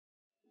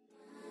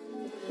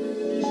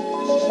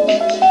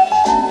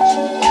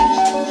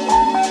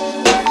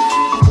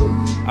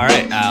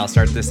I'll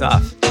start this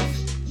off.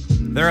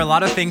 There are a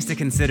lot of things to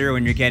consider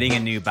when you're getting a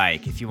new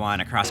bike. If you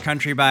want a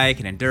cross-country bike,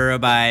 an enduro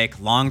bike,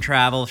 long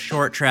travel,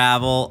 short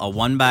travel, a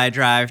 1x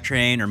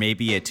drivetrain, or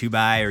maybe a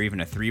 2x or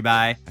even a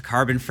 3x, a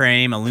carbon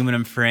frame,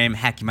 aluminum frame,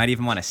 heck, you might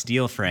even want a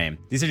steel frame.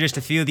 These are just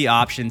a few of the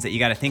options that you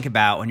got to think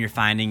about when you're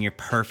finding your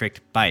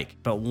perfect bike.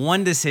 But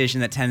one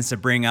decision that tends to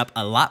bring up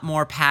a lot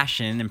more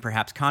passion and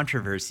perhaps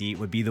controversy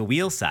would be the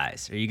wheel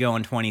size. Are you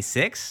going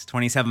 26,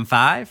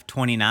 27.5,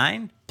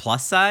 29,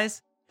 plus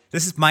size?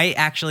 This might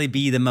actually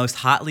be the most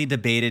hotly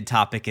debated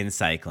topic in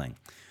cycling.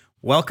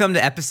 Welcome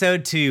to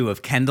episode 2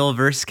 of Kendall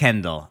vs.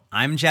 Kendall.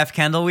 I'm Jeff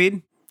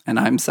Kendallweed. And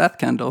I'm Seth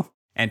Kendall.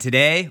 And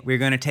today, we're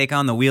going to take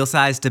on the wheel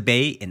size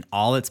debate in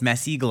all its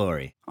messy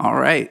glory. All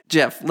right,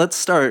 Jeff, let's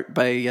start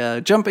by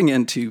jumping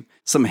into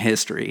some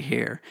history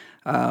here.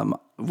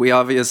 We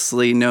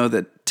obviously know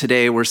that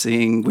today we're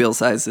seeing wheel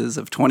sizes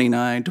of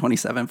 29,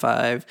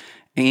 27.5,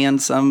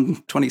 and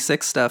some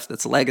 26 stuff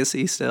that's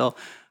legacy still.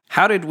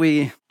 How did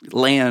we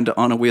land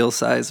on a wheel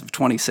size of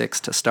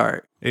 26 to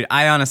start? Dude,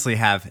 I honestly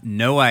have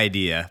no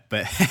idea,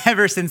 but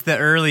ever since the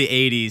early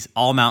 80s,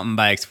 all mountain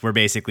bikes were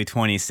basically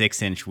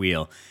 26-inch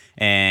wheel.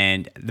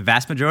 And the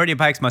vast majority of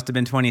bikes must have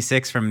been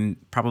 26 from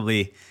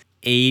probably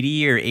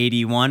 80 or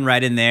 81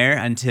 right in there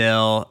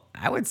until,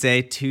 I would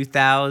say,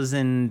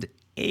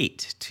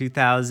 2008,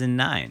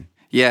 2009.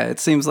 Yeah, it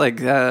seems like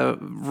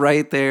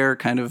right there,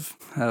 kind of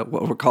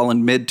what we're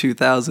calling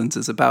mid-2000s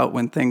is about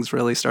when things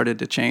really started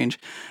to change.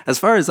 As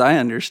far as I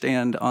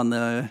understand, on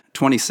the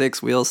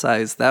 26 wheel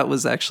size, that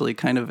was actually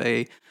kind of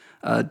a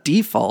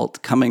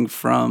default coming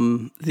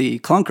from the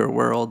clunker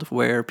world,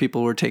 where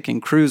people were taking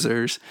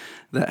cruisers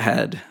that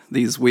had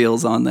these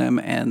wheels on them,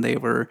 and they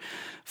were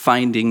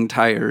finding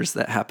tires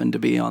that happened to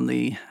be on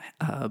the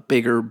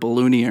bigger,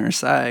 balloonier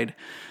side.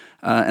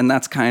 And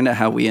that's kind of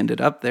how we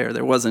ended up there.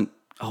 There wasn't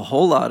a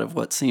whole lot of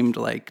what seemed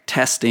like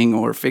testing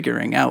or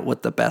figuring out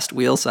what the best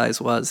wheel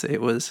size was.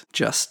 It was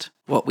just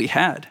what we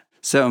had.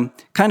 So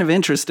kind of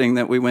interesting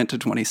that we went to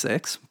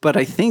 26, but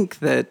I think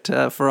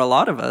that for a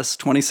lot of us,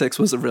 26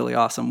 was a really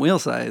awesome wheel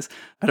size.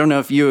 I don't know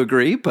if you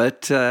agree,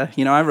 but I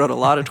rode a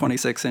lot of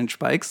 26-inch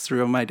bikes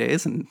through my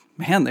days, and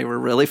man, they were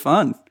really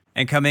fun.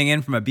 And coming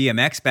in from a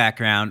BMX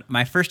background,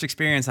 my first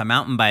experience on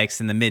mountain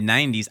bikes in the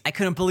mid-90s, I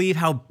couldn't believe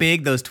how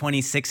big those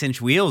 26-inch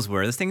wheels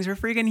were. Those things were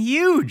freaking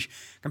huge.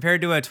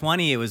 Compared to a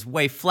 20, it was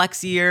way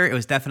flexier. It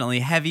was definitely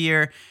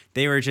heavier.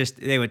 They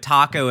would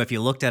taco if you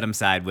looked at them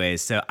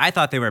sideways. So I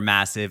thought they were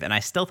massive, and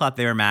I still thought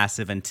they were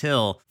massive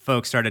until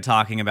folks started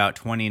talking about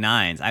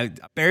 29s. I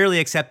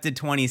barely accepted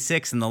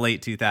 26 in the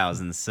late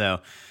 2000s. So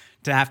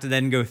to have to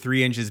then go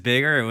 3 inches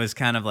bigger, it was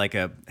kind of like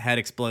a head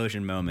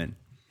explosion moment.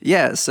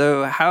 Yeah,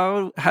 so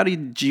how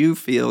did you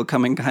feel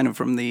coming kind of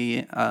from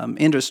the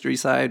industry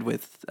side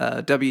with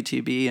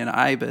WTB and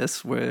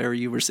IBIS, where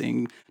you were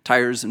seeing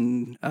tires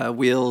and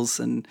wheels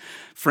and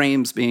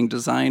frames being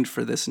designed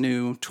for this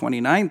new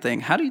 29 thing?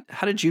 How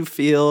did you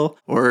feel,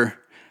 or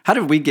how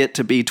did we get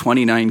to be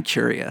 29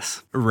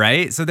 curious?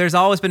 Right. So there's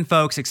always been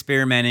folks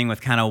experimenting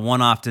with kind of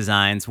one-off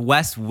designs.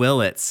 Wes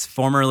Willits,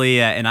 formerly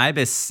an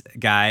IBIS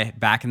guy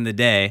back in the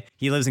day,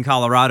 he lives in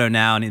Colorado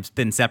now, and he's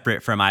been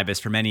separate from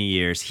IBIS for many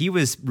years. He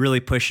was really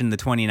pushing the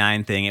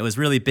 29 thing. It was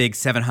really big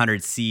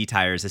 700C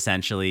tires,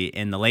 essentially,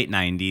 in the late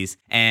 90s.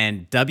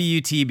 And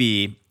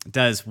WTB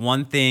does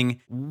one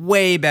thing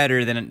way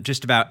better than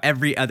just about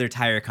every other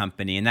tire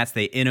company, and that's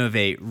they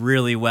innovate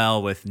really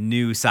well with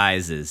new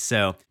sizes.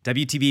 So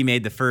WTB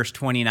made the first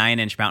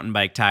 29-inch mountain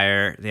bike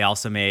tire. They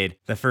also made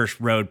the first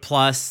Road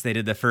Plus. They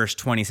did the first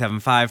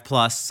 27.5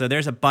 Plus. So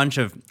there's a bunch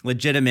of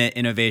legitimate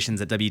innovations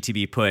that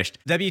WTB pushed.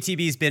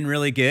 WTB's been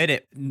really good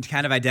at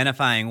kind of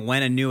identifying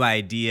when a new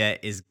idea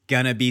is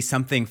gonna be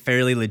something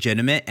fairly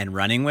legitimate and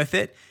running with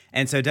it.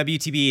 And so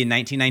WTB in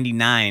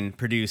 1999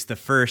 produced the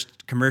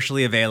first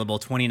commercially available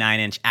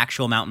 29-inch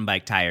actual mountain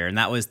bike tire, and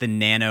that was the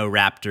Nano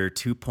Raptor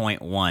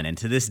 2.1. And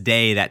to this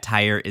day, that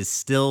tire is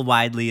still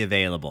widely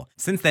available.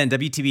 Since then,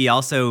 WTB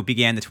also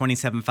began the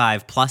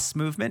 27.5 Plus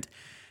movement.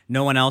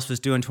 No one else was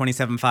doing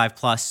 27.5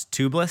 Plus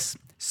tubeless.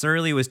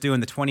 Surly was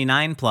doing the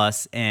 29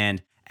 Plus,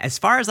 and as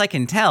far as I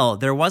can tell,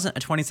 there wasn't a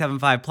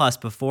 27.5 Plus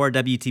before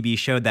WTB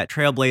showed that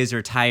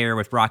Trailblazer tire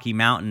with Rocky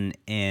Mountain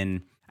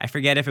in, I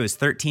forget if it was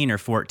 13 or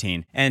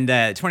 14. And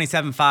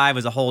 27.5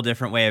 was a whole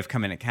different way of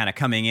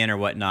coming in or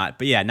whatnot.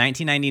 But yeah,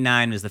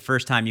 1999 was the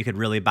first time you could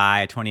really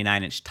buy a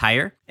 29-inch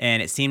tire.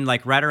 And it seemed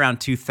like right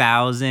around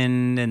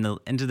 2000 and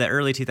into the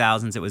early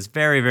 2000s, it was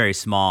very, very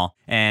small.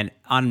 And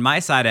on my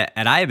side at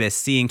IBIS,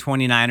 seeing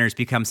 29ers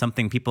become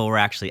something people were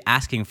actually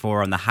asking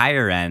for on the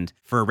higher end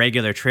for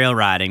regular trail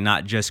riding,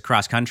 not just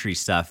cross-country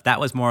stuff, that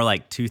was more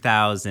like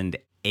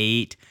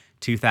 2008,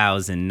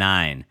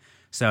 2009.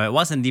 So it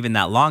wasn't even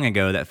that long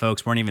ago that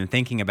folks weren't even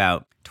thinking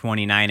about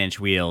 29-inch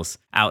wheels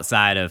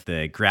outside of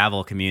the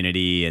gravel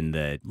community and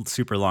the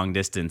super long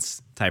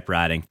distance type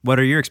riding. What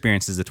are your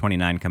experiences of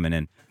 29 coming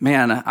in?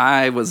 Man,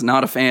 I was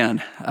not a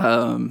fan.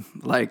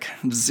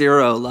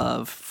 Zero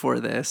love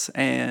for this.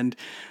 And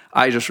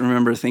I just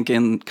remember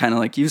thinking, kind of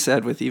like you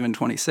said with even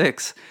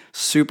 26,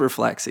 super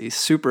flexy,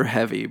 super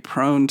heavy,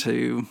 prone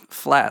to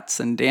flats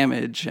and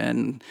damage,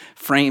 and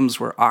frames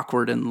were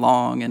awkward and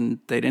long, and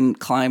they didn't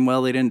climb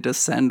well, they didn't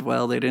descend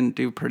well, they didn't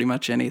do pretty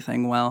much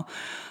anything well.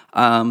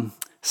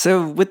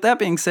 So with that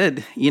being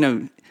said,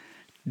 do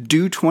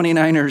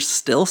 29ers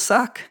still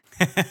suck?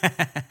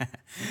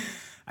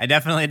 I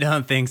definitely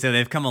don't think so.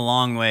 They've come a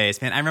long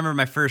ways, man. I remember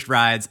my first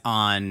rides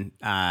on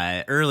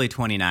early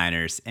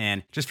 29ers.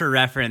 And just for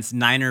reference,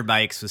 Niner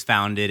Bikes was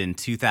founded in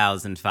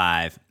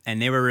 2005. And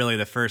they were really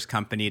the first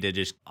company to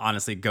just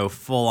honestly go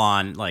full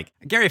on. Like,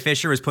 Gary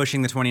Fisher was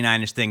pushing the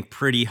 29ers thing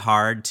pretty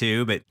hard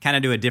too, but kind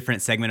of to a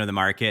different segment of the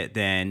market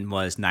than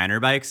was Niner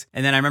Bikes.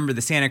 And then I remember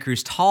the Santa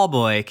Cruz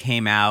Tallboy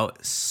came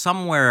out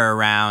somewhere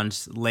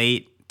around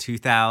late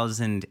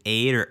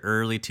 2008 or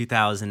early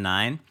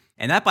 2009.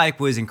 And that bike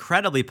was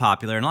incredibly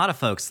popular, and a lot of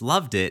folks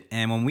loved it.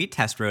 And when we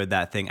test rode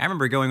that thing, I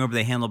remember going over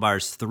the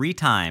handlebars 3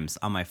 times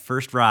on my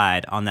first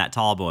ride on that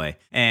Tallboy.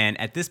 And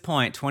at this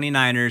point,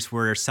 29ers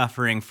were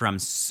suffering from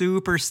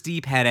super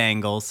steep head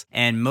angles,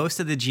 and most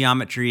of the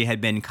geometry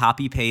had been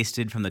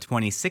copy-pasted from the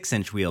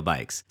 26-inch wheel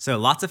bikes. So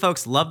lots of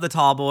folks loved the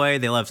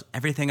Tallboy. They loved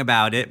everything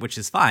about it, which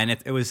is fine.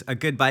 It was a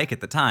good bike at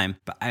the time.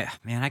 But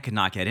I could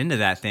not get into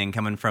that thing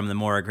coming from the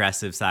more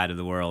aggressive side of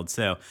the world.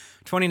 So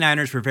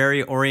 29ers were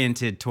very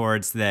oriented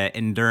towards the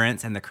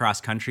endurance and the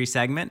cross-country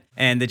segment,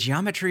 and the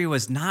geometry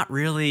was not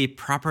really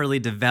properly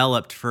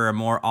developed for a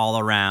more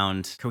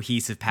all-around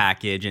cohesive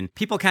package, and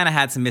people kind of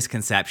had some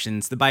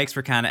misconceptions. The bikes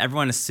were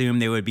everyone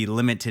assumed they would be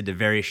limited to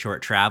very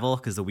short travel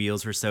because the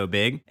wheels were so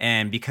big,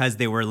 and because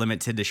they were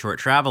limited to short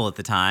travel at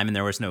the time and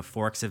there was no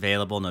forks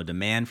available, no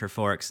demand for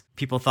forks,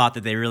 people thought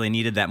that they really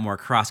needed that more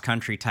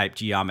cross-country type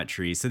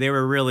geometry, so they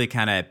were really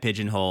kind of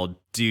pigeonholed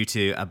due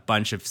to a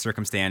bunch of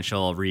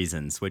circumstantial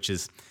reasons,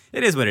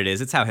 it is what it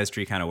is. It's how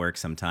history kind of works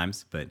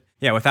sometimes. But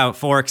yeah, without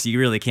forks, you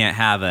really can't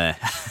have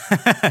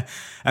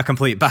a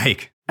complete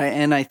bike.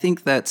 And I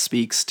think that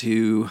speaks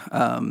to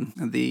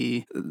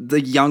the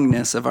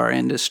youngness of our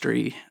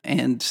industry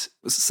and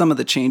some of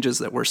the changes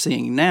that we're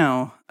seeing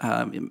now.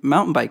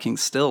 Mountain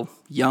biking's still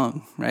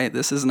young, right?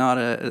 This is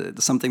not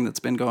something that's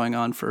been going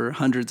on for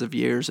hundreds of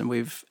years, and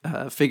we've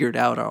figured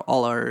out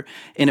all our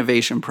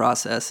innovation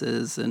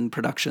processes and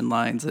production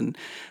lines and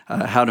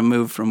how to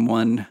move from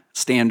one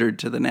standard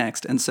to the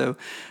next. And so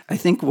I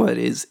think what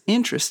is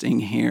interesting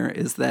here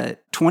is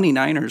that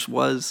 29ers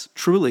was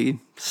truly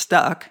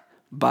stuck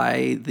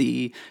by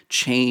the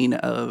chain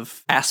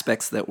of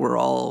aspects that were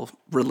all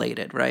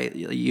related, right?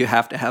 You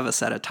have to have a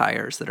set of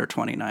tires that are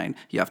 29.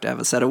 You have to have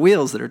a set of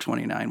wheels that are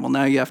 29. Well,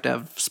 now you have to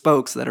have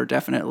spokes that are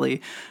definitely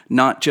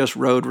not just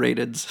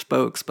road-rated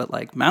spokes, but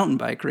like mountain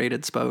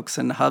bike-rated spokes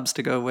and hubs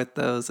to go with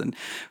those and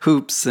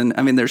hoops. And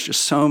there's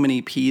just so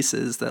many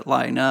pieces that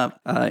line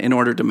up in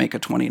order to make a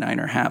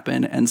 29er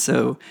happen. And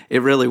so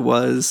it really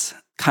was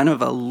kind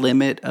of a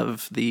limit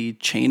of the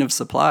chain of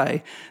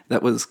supply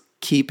that was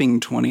keeping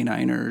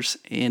 29ers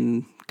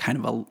in kind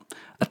of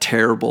a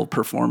terrible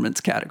performance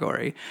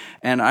category.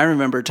 And I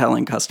remember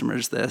telling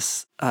customers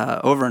this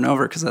over and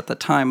over, because at the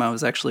time I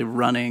was actually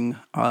running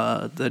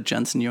the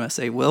Jensen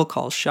USA Will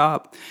Call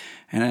shop,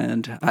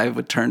 and I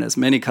would turn as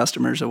many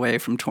customers away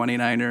from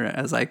 29er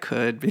as I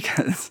could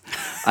because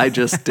I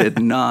just did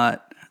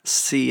not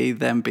see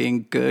them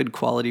being good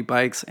quality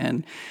bikes.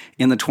 And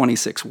in the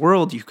 26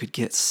 world, you could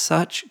get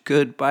such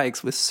good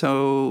bikes with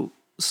so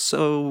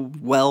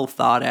well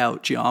thought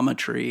out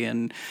geometry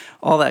and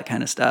all that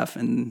kind of stuff.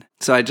 And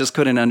so I just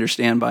couldn't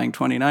understand buying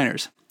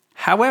 29ers.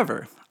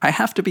 However, I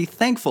have to be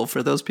thankful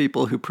for those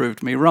people who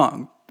proved me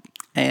wrong.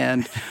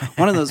 And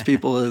one of those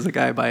people is a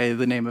guy by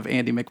the name of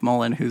Andy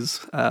McMullen,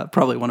 who's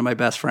probably one of my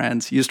best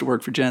friends, used to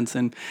work for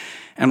Jensen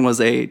and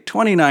was a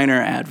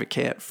 29er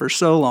advocate for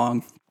so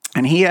long.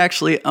 And he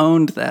actually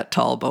owned that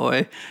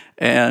Tallboy.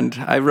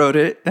 And I rode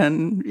it,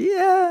 and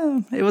yeah,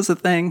 it was a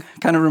thing.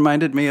 Kind of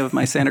reminded me of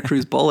my Santa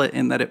Cruz Bullet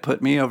in that it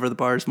put me over the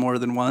bars more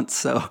than once.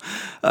 So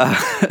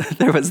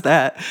there was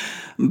that.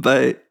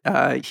 But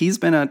he's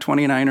been a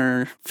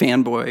 29er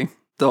fanboy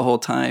the whole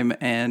time.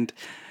 And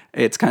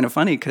it's kind of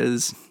funny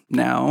because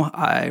now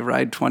I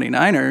ride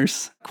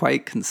 29ers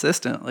quite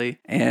consistently,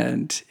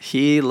 and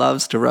he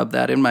loves to rub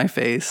that in my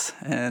face.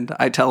 And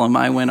I tell him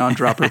I win on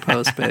dropper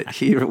post, but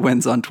he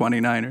wins on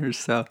 29ers.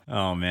 So.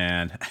 Oh,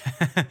 man.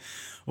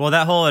 Well,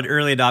 that whole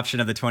early adoption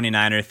of the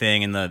 29er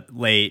thing in the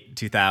late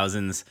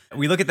 2000s,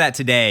 we look at that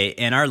today,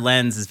 and our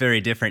lens is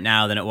very different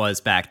now than it was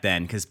back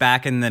then. Because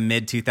back in the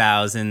mid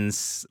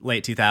 2000s,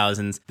 late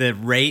 2000s, the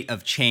rate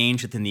of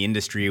change within the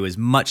industry was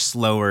much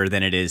slower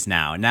than it is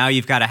now. Now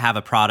you've got to have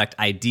a product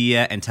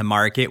idea and to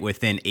market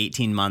within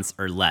 18 months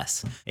or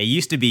less. It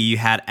used to be you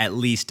had at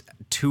least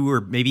 2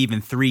 or maybe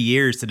even 3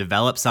 years to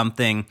develop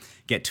something,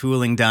 get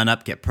tooling done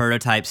up, get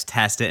prototypes,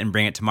 test it, and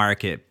bring it to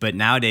market. But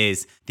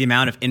nowadays, the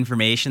amount of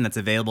information that's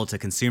available to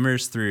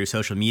consumers through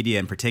social media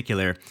in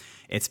particular,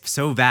 it's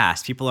so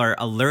vast. People are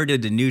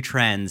alerted to new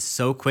trends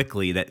so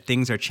quickly that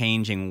things are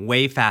changing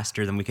way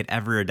faster than we could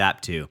ever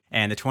adapt to.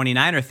 And the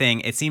 29er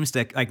thing, it seems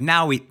to, like,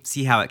 now we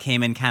see how it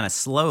came in kind of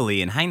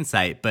slowly in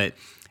hindsight, but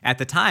at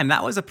the time,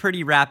 that was a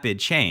pretty rapid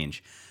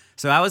change.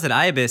 So I was at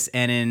IBIS,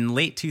 and in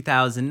late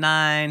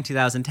 2009,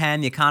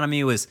 2010, the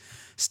economy was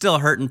still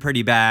hurting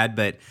pretty bad,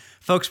 but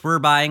folks were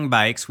buying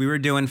bikes. We were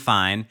doing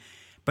fine.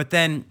 But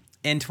then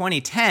in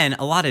 2010,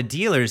 a lot of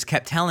dealers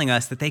kept telling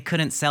us that they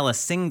couldn't sell a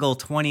single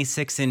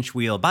 26-inch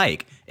wheel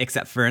bike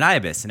except for an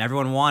IBIS, and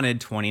everyone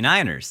wanted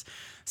 29ers.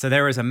 So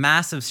there was a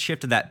massive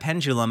shift of that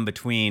pendulum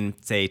between,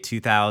 say,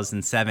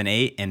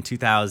 2007-8 and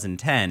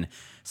 2010.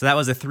 So that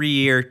was a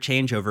 3-year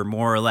changeover,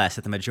 more or less,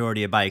 at the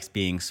majority of bikes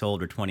being sold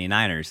were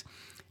 29ers.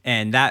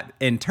 And that,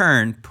 in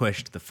turn,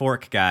 pushed the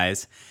fork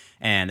guys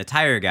and the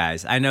tire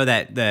guys. I know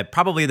that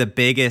probably the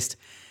biggest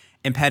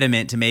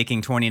impediment to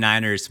making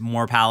 29ers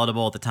more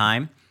palatable at the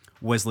time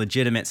was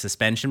legitimate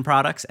suspension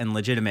products and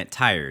legitimate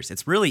tires.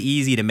 It's really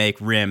easy to make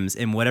rims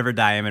in whatever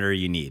diameter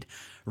you need.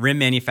 Rim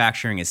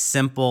manufacturing is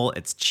simple,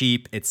 it's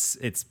cheap,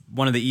 it's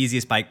one of the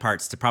easiest bike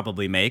parts to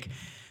probably make.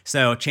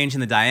 So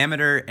changing the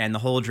diameter and the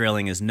hole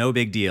drilling is no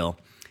big deal.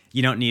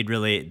 You don't need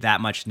really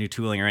that much new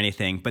tooling or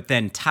anything. But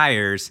then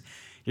tires,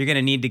 you're going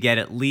to need to get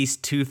at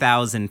least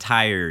 2,000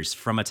 tires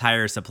from a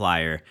tire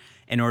supplier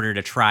in order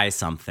to try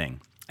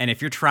something. And if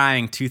you're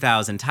trying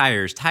 2,000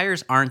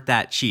 tires aren't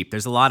that cheap.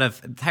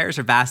 Tires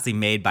are vastly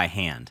made by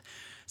hand.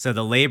 So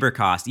the labor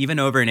cost, even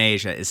over in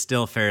Asia, is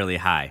still fairly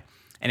high.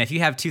 And if you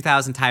have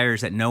 2,000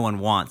 tires that no one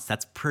wants,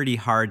 that's pretty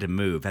hard to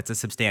move. That's a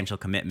substantial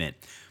commitment.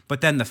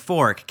 But then the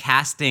fork,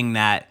 casting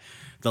the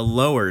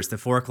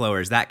fork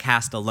lowers, that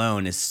cast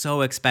alone is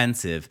so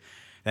expensive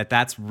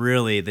that's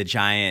really the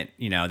giant,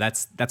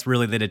 that's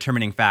really the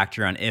determining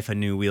factor on if a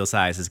new wheel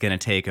size is going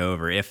to take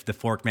over, if the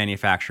fork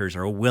manufacturers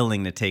are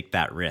willing to take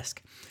that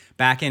risk.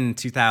 Back in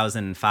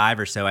 2005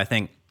 or so, I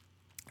think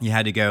you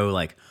had to go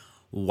like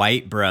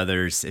White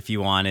Brothers if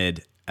you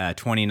wanted a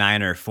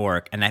 29er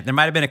fork. And there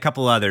might have been a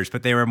couple others,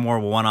 but they were more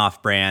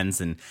one-off brands.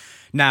 And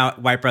now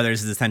White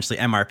Brothers is essentially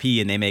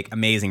MRP, and they make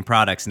amazing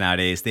products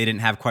nowadays. They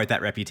didn't have quite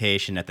that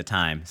reputation at the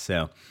time.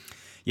 So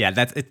yeah,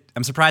 that's it.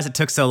 I'm surprised it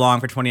took so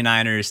long for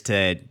 29ers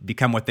to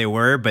become what they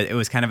were, but it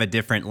was kind of a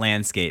different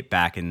landscape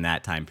back in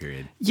that time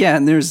period. Yeah,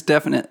 and there's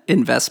definite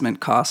investment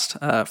cost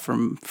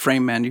from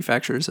frame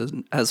manufacturers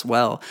as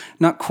well.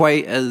 Not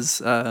quite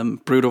as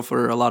brutal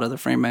for a lot of the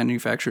frame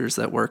manufacturers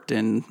that worked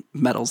in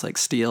metals like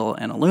steel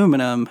and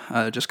aluminum,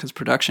 just because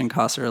production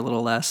costs are a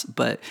little less.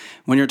 But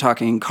when you're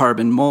talking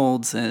carbon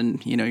molds,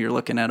 and you're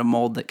looking at a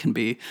mold that can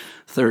be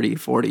 $30,000,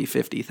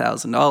 $40,000,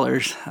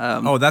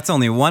 $50,000. Oh, that's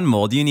only one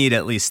mold. You need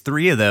at least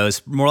 3 of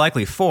those, more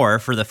likely 4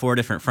 for the 4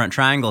 different front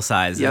triangle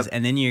sizes. Yep.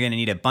 And then you're going to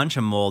need a bunch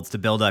of molds to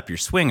build up your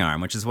swing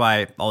arm, which is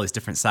why all these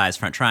different size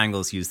front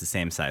triangles use the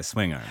same size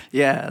swing arm.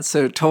 Yeah,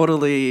 so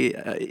totally,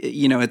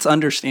 it's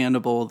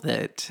understandable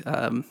that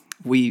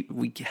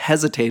we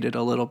hesitated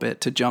a little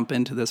bit to jump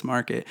into this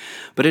market.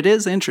 But it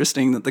is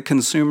interesting that the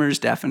consumers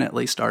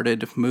definitely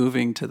started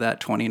moving to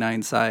that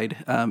 29 side.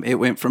 It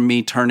went from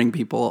me turning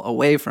people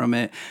away from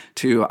it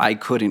to I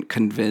couldn't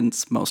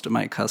convince most of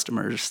my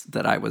customers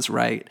that I was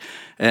right.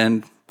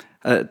 And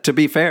to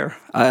be fair,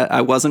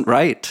 I wasn't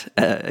right.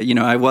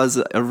 I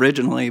was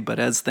originally, but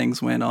as things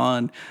went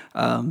on,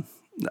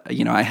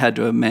 I had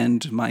to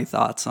amend my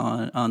thoughts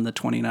on the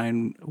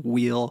 29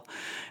 wheel.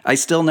 I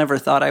still never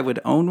thought I would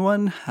own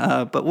one,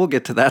 but we'll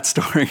get to that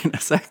story in a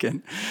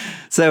second.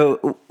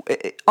 So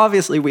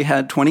obviously we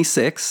had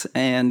 26,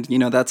 and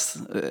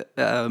that's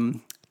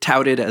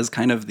touted as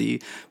kind of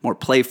the more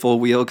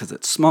playful wheel because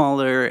it's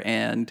smaller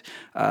and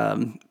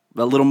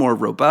a little more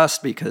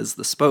robust because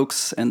the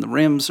spokes and the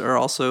rims are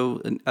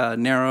also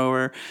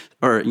narrower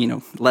or,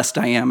 less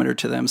diameter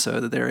to them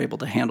so that they're able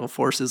to handle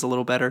forces a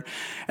little better.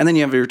 And then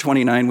you have your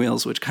 29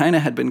 wheels, which kind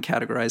of had been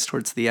categorized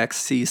towards the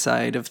XC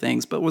side of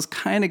things, but was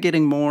kind of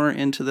getting more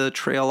into the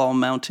trail all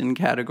mountain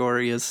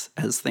category as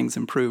things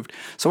improved.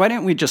 So why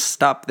didn't we just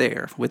stop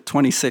there with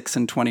 26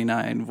 and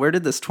 29? Where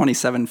did this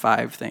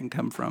 27.5 thing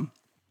come from?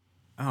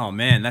 Oh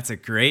man, that's a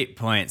great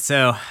point.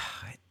 So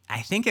I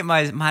think it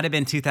might have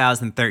been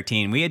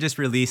 2013. We had just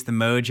released the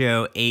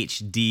Mojo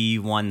HD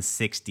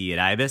 160 at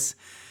IBIS.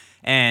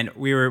 And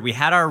we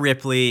had our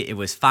Ripley. It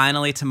was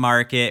finally to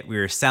market. We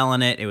were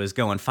selling it. It was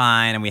going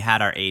fine. And we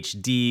had our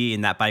HD,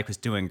 and that bike was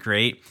doing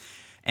great.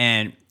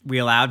 And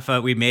we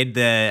made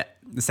the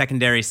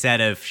secondary set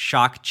of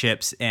shock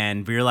chips,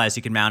 and we realized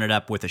you could mount it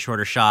up with a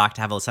shorter shock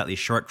to have a slightly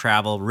short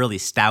travel, really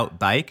stout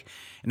bike.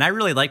 And I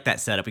really liked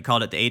that setup. We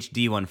called it the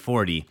HD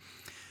 140.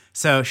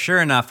 So sure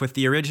enough, with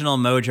the original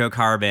Mojo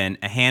Carbon,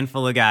 a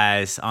handful of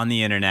guys on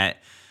the internet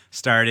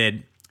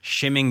started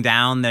shimming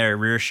down their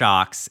rear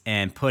shocks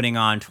and putting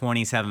on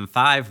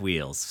 27.5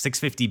 wheels.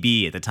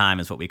 650B at the time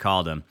is what we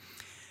called them.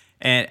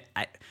 And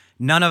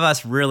none of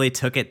us really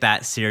took it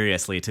that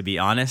seriously, to be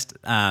honest.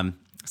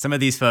 Some of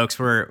these folks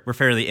were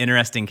fairly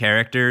interesting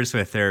characters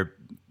with their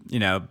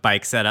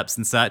bike setups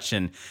and such.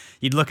 And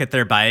you'd look at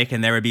their bike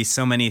and there would be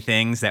so many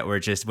things that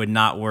would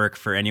not work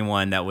for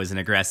anyone that was an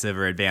aggressive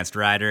or advanced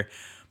rider.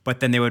 But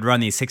then they would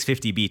run these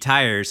 650B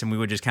tires, and we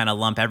would just kind of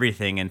lump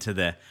everything into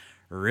the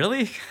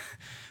really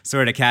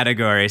sort of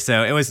category.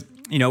 So it was,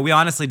 we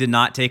honestly did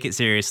not take it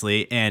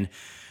seriously. And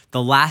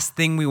the last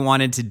thing we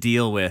wanted to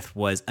deal with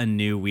was a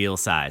new wheel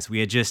size. We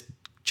had just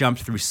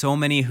jumped through so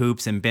many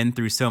hoops and been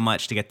through so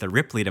much to get the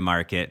Ripley to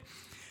market.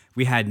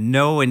 We had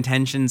no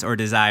intentions or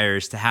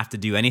desires to have to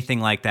do anything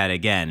like that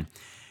again.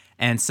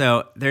 And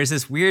so there's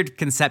this weird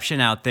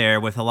conception out there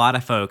with a lot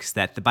of folks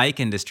that the bike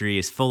industry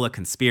is full of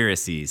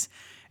conspiracies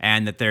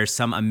and that there's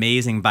some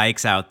amazing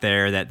bikes out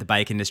there that the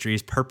bike industry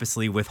is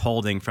purposely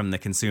withholding from the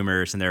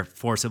consumers and they're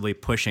forcibly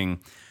pushing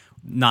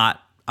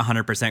not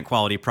 100%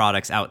 quality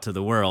products out to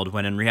the world,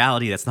 when in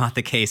reality, that's not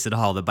the case at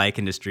all. The bike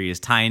industry is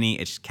tiny,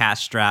 it's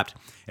cash-strapped,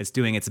 it's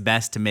doing its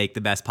best to make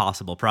the best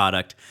possible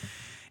product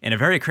in a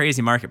very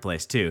crazy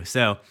marketplace too.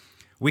 So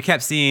we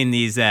kept seeing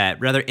these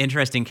rather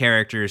interesting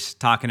characters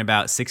talking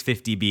about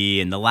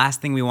 650B, and the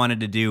last thing we wanted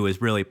to do was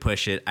really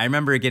push it. I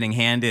remember getting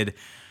handed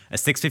a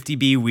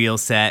 650B wheel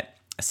set,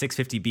 a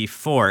 650B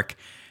fork,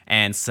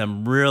 and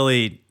some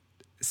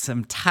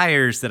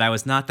tires that I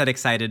was not that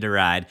excited to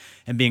ride,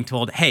 and being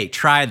told, hey,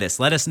 try this.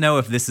 Let us know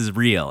if this is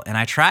real. And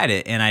I tried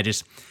it, and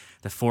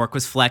the fork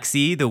was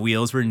flexy, the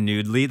wheels were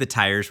noodly, the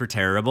tires were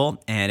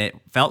terrible, and it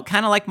felt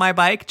kind of like my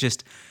bike,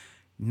 just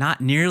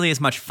not nearly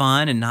as much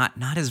fun and not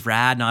as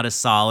rad, not as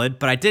solid.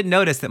 But I did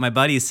notice that my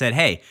buddies said,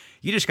 hey,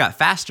 you just got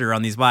faster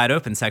on these wide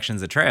open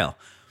sections of trail,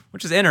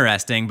 which is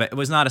interesting, but it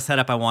was not a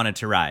setup I wanted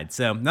to ride.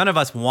 So none of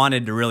us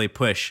wanted to really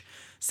push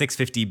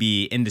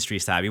 650B industry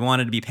side. We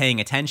wanted to be paying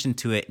attention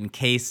to it in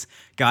case,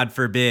 God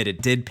forbid, it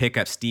did pick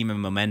up steam and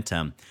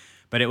momentum.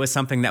 But it was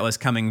something that was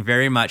coming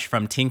very much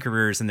from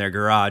tinkerers in their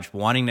garage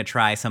wanting to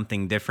try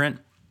something different.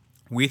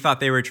 We thought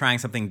they were trying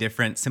something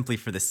different simply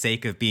for the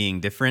sake of being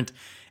different,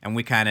 and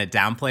we kind of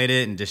downplayed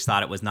it and just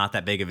thought it was not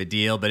that big of a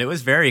deal. But it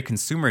was very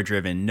consumer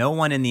driven. No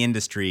one in the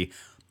industry,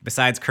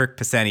 besides Kirk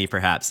Pisani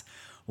perhaps,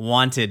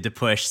 wanted to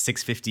push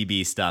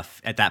 650B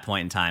stuff at that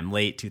point in time,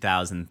 late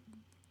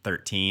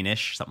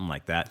 2013-ish, something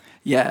like that.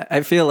 Yeah,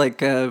 I feel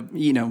like,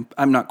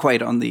 I'm not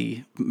quite on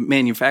the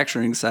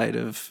manufacturing side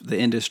of the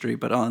industry,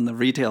 but on the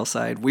retail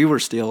side, we were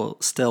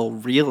still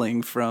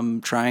reeling from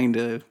trying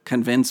to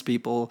convince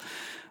people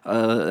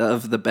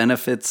of the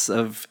benefits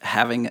of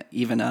having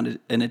even an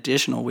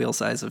additional wheel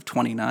size of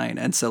 29.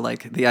 And so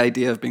like the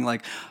idea of being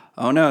like,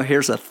 oh no,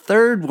 here's a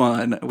third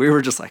one. We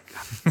were just like,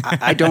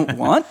 I don't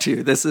want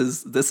to. This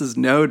is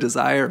no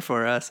desire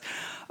for us.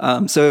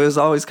 So it was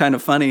always kind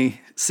of funny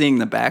seeing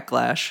the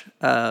backlash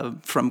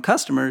from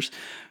customers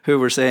who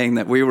were saying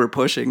that we were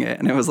pushing it.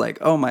 And it was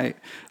like,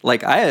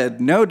 I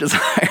had no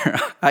desire.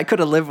 I could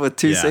have lived with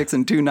 2.6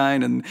 and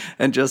 2.9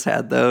 and just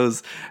had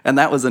those. And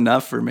that was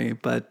enough for me.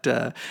 But,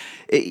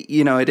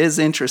 it is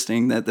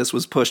interesting that this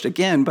was pushed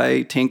again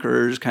by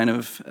tinkerers kind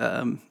of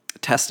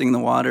testing the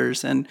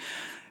waters. And,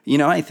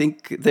 I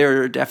think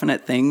there are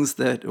definite things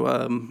that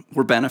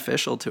were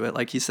beneficial to it.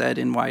 Like you said,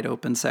 in wide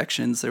open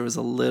sections, there was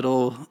a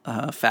little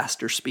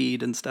faster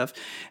speed and stuff.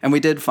 And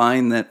we did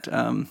find that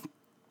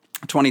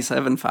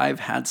 27.5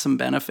 had some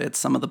benefits,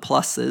 some of the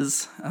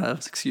pluses,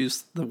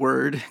 excuse the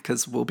word,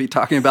 because we'll be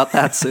talking about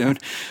that soon,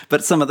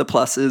 but some of the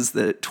pluses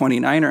that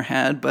 29er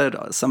had,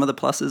 but some of the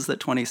pluses that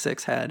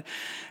 26 had.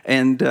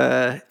 And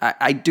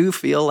I do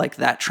feel like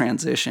that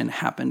transition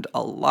happened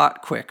a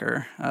lot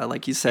quicker.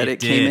 Like you said,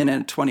 it came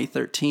in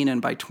 2013,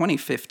 and by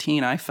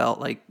 2015, I felt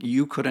like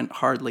you couldn't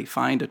hardly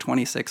find a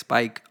 26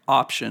 bike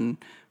option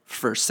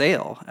for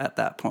sale at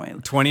that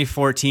point.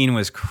 2014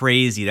 was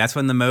crazy. That's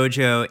when the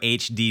Mojo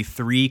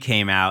HD3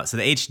 came out. So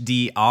the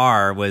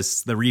HDR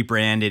was the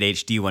rebranded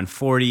HD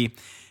 140,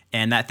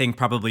 and that thing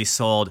probably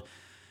sold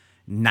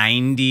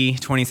 90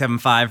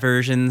 27.5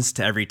 versions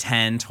to every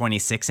 10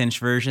 26-inch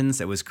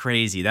versions. It was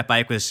crazy. That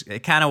bike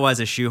it kind of was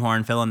a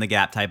shoehorn, fill in the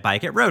gap type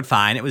bike. It rode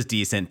fine. It was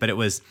decent, but it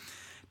was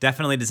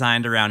definitely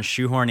designed around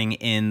shoehorning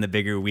in the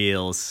bigger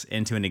wheels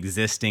into an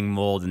existing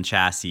mold and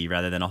chassis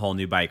rather than a whole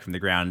new bike from the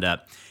ground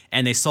up.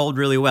 And they sold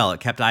really well.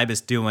 It kept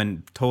Ibis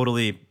doing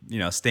totally,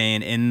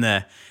 staying in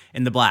the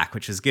black,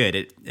 which was good.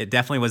 It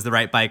definitely was the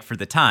right bike for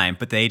the time,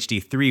 but the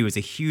HD3 was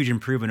a huge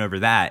improvement over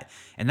that.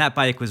 And that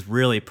bike was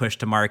really pushed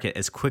to market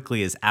as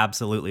quickly as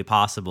absolutely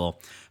possible.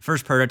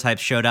 First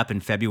prototypes showed up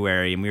in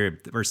February, and we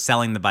were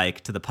selling the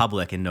bike to the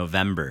public in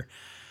November.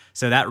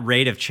 So that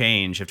rate of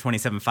change of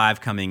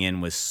 27.5 coming in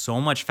was so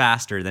much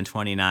faster than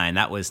 29.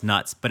 That was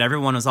nuts. But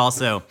everyone was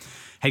also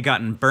had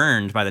gotten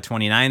burned by the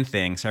 29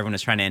 thing, so everyone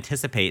was trying to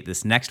anticipate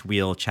this next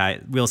wheel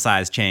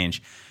size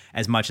change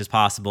as much as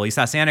possible. You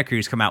saw Santa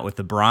Cruz come out with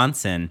the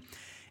Bronson,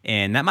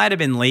 and that might have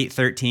been late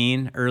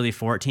 13, early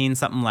 14,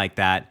 something like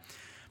that.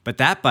 But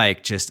that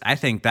bike I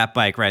think that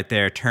bike right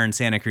there turned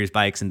Santa Cruz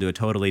bikes into a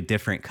totally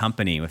different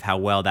company with how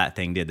well that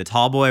thing did. The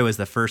Tallboy was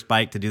the first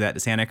bike to do that to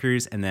Santa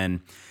Cruz, and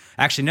then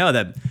actually,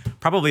 no,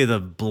 probably the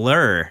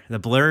Blur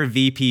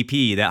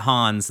VPP that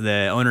Hans,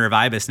 the owner of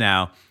Ibis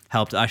now,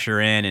 helped usher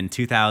in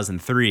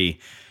 2003.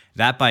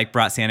 That bike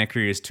brought Santa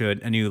Cruz to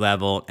a new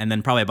level, and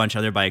then probably a bunch of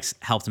other bikes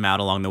helped him out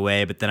along the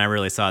way. But then I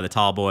really saw the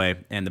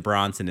Tallboy and the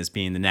Bronson as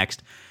being the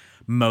next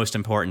most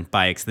important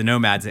bikes. The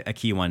Nomad's a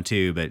key one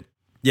too, but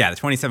yeah, the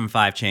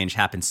 27.5 change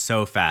happened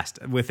so fast.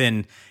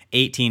 Within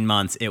 18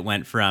 months, it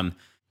went from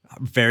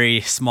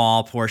very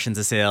small portions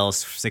of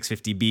sales,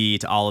 650B,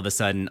 to all of a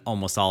sudden,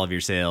 almost all of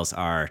your sales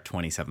are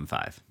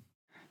 27.5.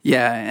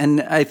 Yeah,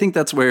 and I think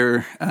that's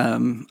where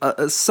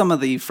some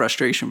of the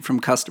frustration from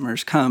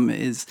customers come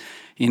is,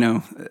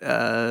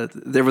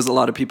 there was a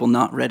lot of people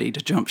not ready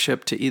to jump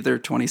ship to either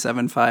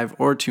 27.5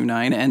 or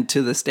 2.9, and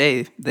to this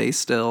day, they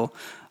still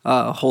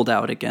hold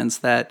out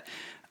against that.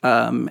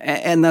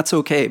 And that's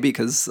okay,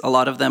 because a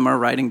lot of them are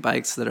riding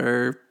bikes that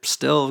are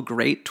still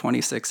great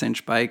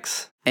 26-inch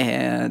bikes.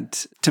 And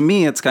to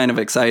me, it's kind of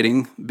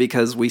exciting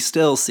because we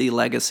still see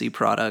legacy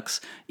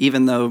products,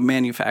 even though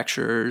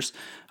manufacturers,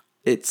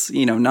 it's,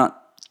 not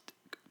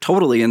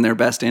totally in their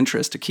best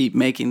interest to keep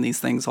making these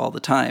things all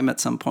the time. At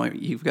some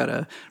point, you've got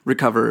to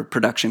recover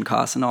production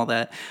costs and all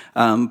that.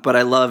 But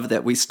I love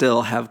that we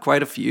still have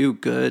quite a few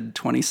good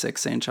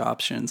 26-inch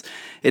options.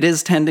 It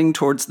is tending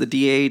towards the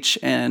DH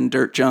and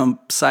dirt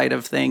jump side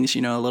of things,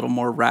 a little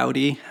more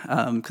rowdy,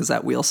 because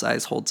that wheel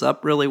size holds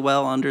up really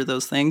well under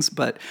those things.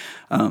 But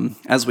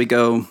as we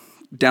go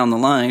down the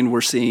line,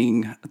 we're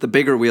seeing the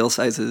bigger wheel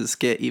sizes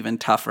get even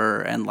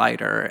tougher and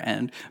lighter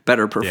and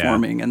better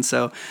performing. Yeah. And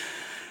so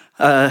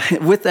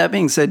with that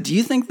being said, do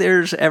you think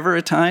there's ever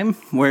a time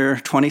where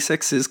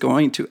 26 is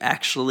going to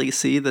actually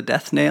see the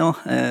death nail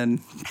and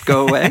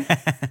go away?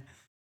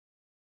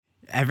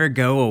 Ever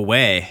go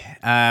away?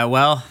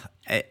 Well,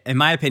 in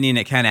my opinion,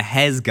 it kind of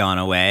has gone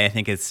away. I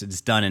think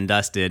it's done and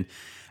dusted.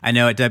 I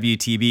know at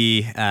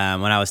WTB,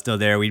 when I was still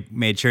there, we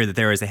made sure that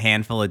there was a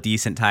handful of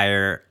decent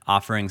tire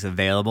offerings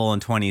available in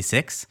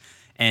 26,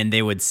 and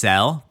they would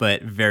sell,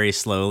 but very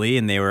slowly,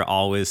 and they were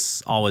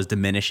always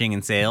diminishing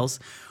in sales.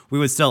 We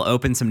would still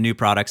open some new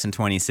products in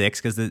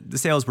 26 because the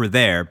sales were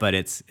there, but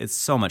it's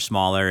so much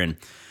smaller, and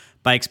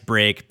bikes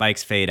break,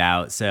 bikes fade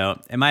out. So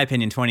in my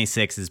opinion,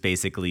 26 is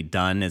basically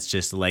done. It's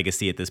just a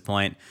legacy at this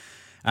point.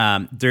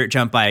 Dirt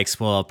jump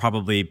bikes will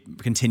probably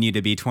continue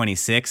to be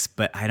 26,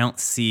 but I don't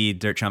see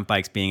dirt jump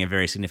bikes being a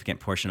very significant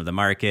portion of the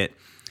market.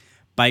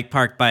 Bike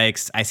park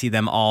bikes, I see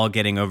them all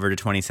getting over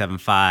to 27.5.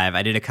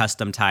 I did a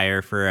custom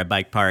tire for a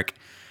bike park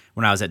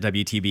when I was at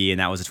WTB, and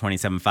that was a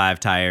 27.5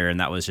 tire, and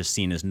that was just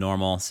seen as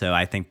normal. So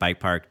I think bike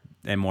park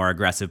and more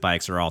aggressive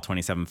bikes are all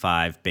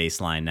 27.5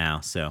 baseline now.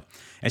 So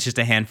it's just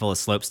a handful of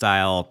slope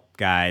style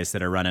guys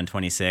that are running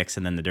 26,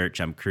 and then the dirt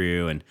jump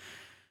crew, and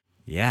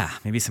yeah,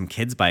 maybe some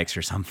kids' bikes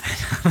or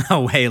something. A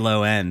way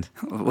low end.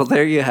 Well,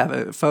 there you have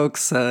it,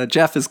 folks.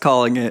 Jeff is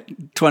calling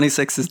it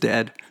 26 is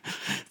dead.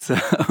 So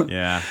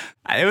yeah,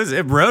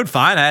 it rode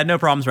fine. I had no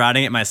problems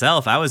riding it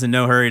myself. I was in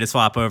no hurry to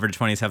swap over to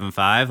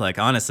 27.5. Like,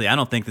 honestly, I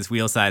don't think this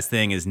wheel size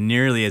thing is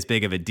nearly as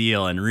big of a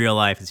deal in real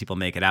life as people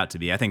make it out to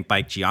be. I think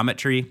bike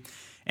geometry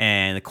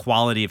and the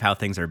quality of how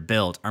things are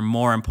built are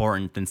more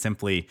important than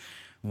simply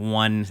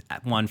one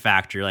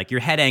factor. Like, your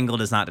head angle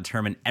does not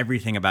determine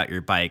everything about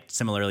your bike.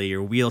 Similarly,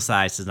 your wheel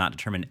size does not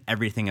determine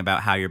everything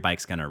about how your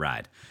bike's going to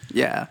ride.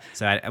 Yeah.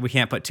 So we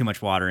can't put too much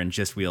water in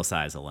just wheel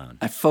size alone.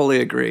 I fully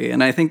agree.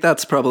 And I think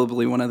that's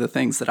probably one of the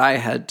things that I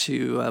had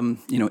to,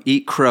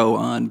 eat crow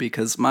on,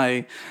 because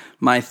my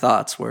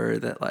thoughts were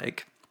that,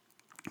 like,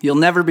 you'll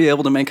never be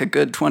able to make a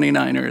good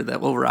 29er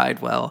that will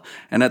ride well.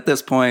 And at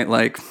this point,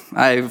 like,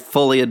 I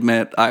fully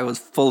admit I was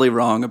fully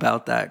wrong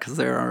about that, because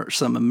there are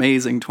some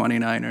amazing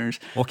 29ers.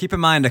 Well, keep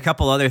in mind, a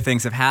couple other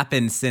things have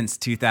happened since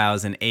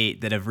 2008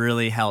 that have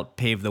really helped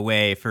pave the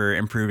way for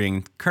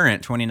improving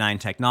current 29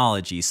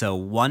 technology. So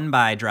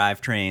one-by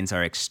drivetrains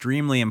are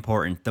extremely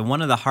important.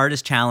 One of the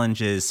hardest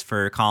challenges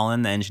for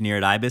Colin, the engineer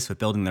at IBIS, with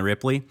building the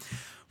Ripley,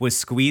 was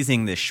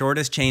squeezing the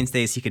shortest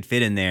chainstays he could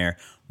fit in there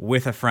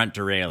with a front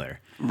derailleur.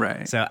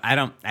 Right. So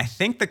I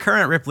think the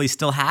current Ripley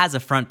still has a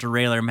front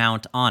derailleur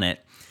mount on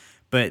it,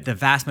 but the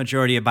vast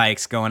majority of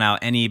bikes going out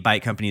any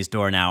bike company's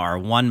door now are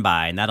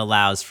one-by, and that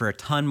allows for a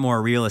ton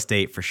more real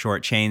estate for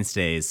short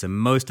chainstays. So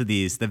most of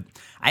these,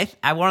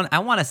 I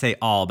want to say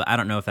all, but I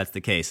don't know if that's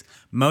the case.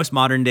 Most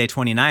modern day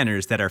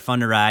 29ers that are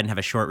fun to ride and have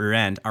a short rear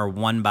end are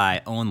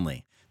one-by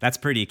only. That's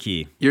pretty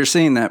key. You're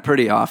seeing that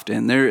pretty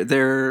often.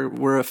 There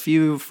were a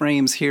few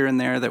frames here and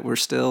there that were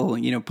still,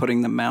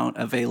 putting the mount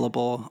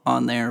available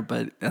on there,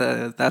 but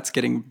that's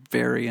getting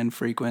very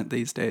infrequent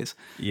these days.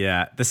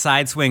 Yeah, the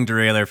side swing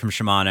derailleur from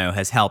Shimano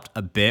has helped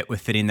a bit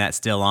with fitting that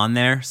still on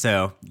there,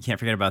 so you can't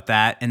forget about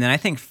that. And then I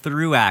think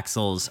through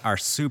axles are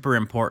super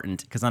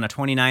important, because on a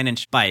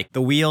 29-inch bike,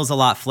 the wheel's a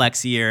lot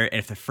flexier.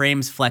 If the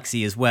frame's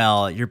flexy as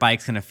well, your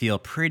bike's going to feel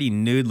pretty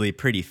noodly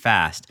pretty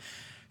fast.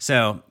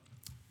 So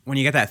when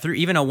you get that through,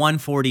 even a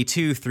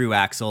 142 through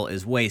axle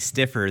is way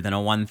stiffer than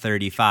a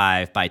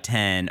 135 by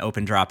 10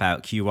 open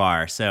dropout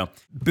QR. So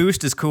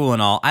boost is cool and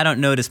all. I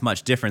don't notice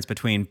much difference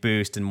between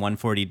boost and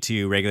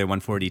 142, regular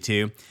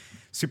 142.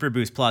 Super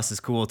Boost Plus is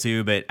cool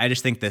too, but I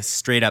just think the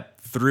straight up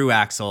through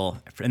axle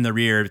in the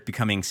rear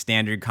becoming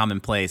standard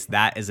commonplace,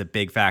 that is a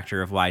big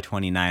factor of why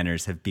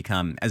 29ers have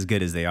become as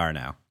good as they are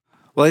now.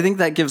 Well, I think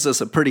that gives us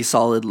a pretty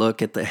solid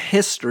look at the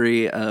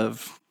history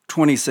of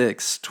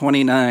 26,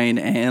 29,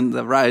 and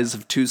the rise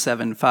of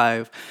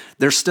 275.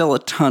 There's still a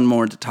ton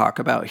more to talk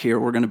about here.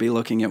 We're going to be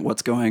looking at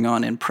what's going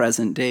on in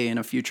present day in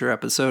a future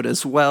episode,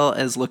 as well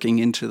as looking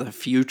into the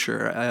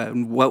future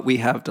and what we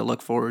have to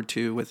look forward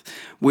to with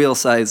wheel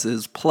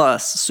sizes,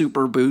 plus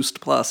Super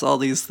Boost, plus all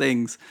these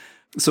things.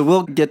 So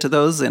we'll get to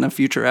those in a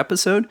future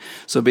episode,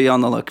 so be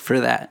on the look for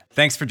that.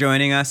 Thanks for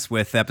joining us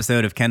with the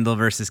episode of Kendall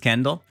versus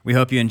Kendall. We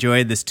hope you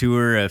enjoyed this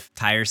tour of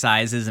tire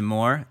sizes and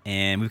more,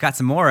 and we've got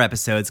some more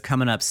episodes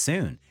coming up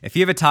soon. If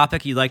you have a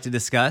topic you'd like to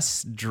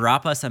discuss,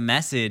 drop us a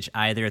message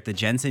either at the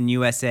Jensen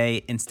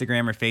USA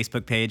Instagram or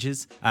Facebook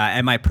pages,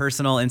 at my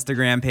personal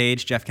Instagram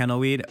page, Jeff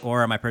Kendallweed,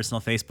 or on my personal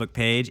Facebook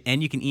page,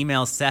 and you can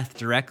email Seth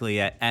directly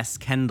at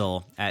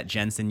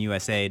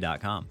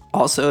skendall@jensenusa.com.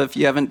 Also, if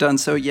you haven't done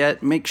so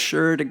yet, make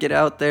sure to get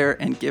out there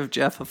and give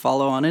Jeff a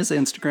follow on his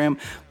Instagram,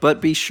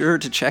 but be sure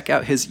to check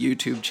out his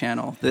YouTube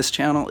channel. This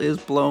channel is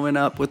blowing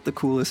up with the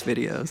coolest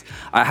videos.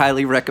 I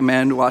highly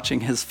recommend watching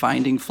his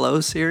Finding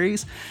Flow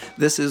series.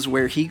 This is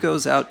where he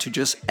goes out to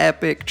just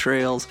epic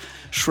trails,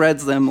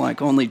 shreds them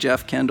like only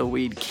Jeff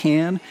Kendallweed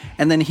can,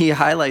 and then he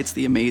highlights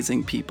the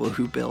amazing people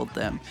who build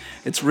them.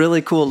 It's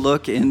really cool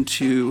look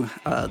into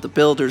the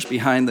builders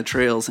behind the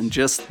trails and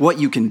just what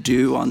you can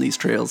do on these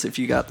trails if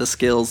you got the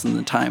skills and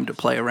the time to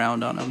play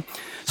around on them.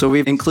 So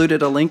we've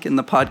included a link in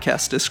the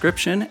podcast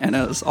description, and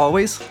as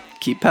always,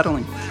 keep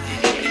pedaling.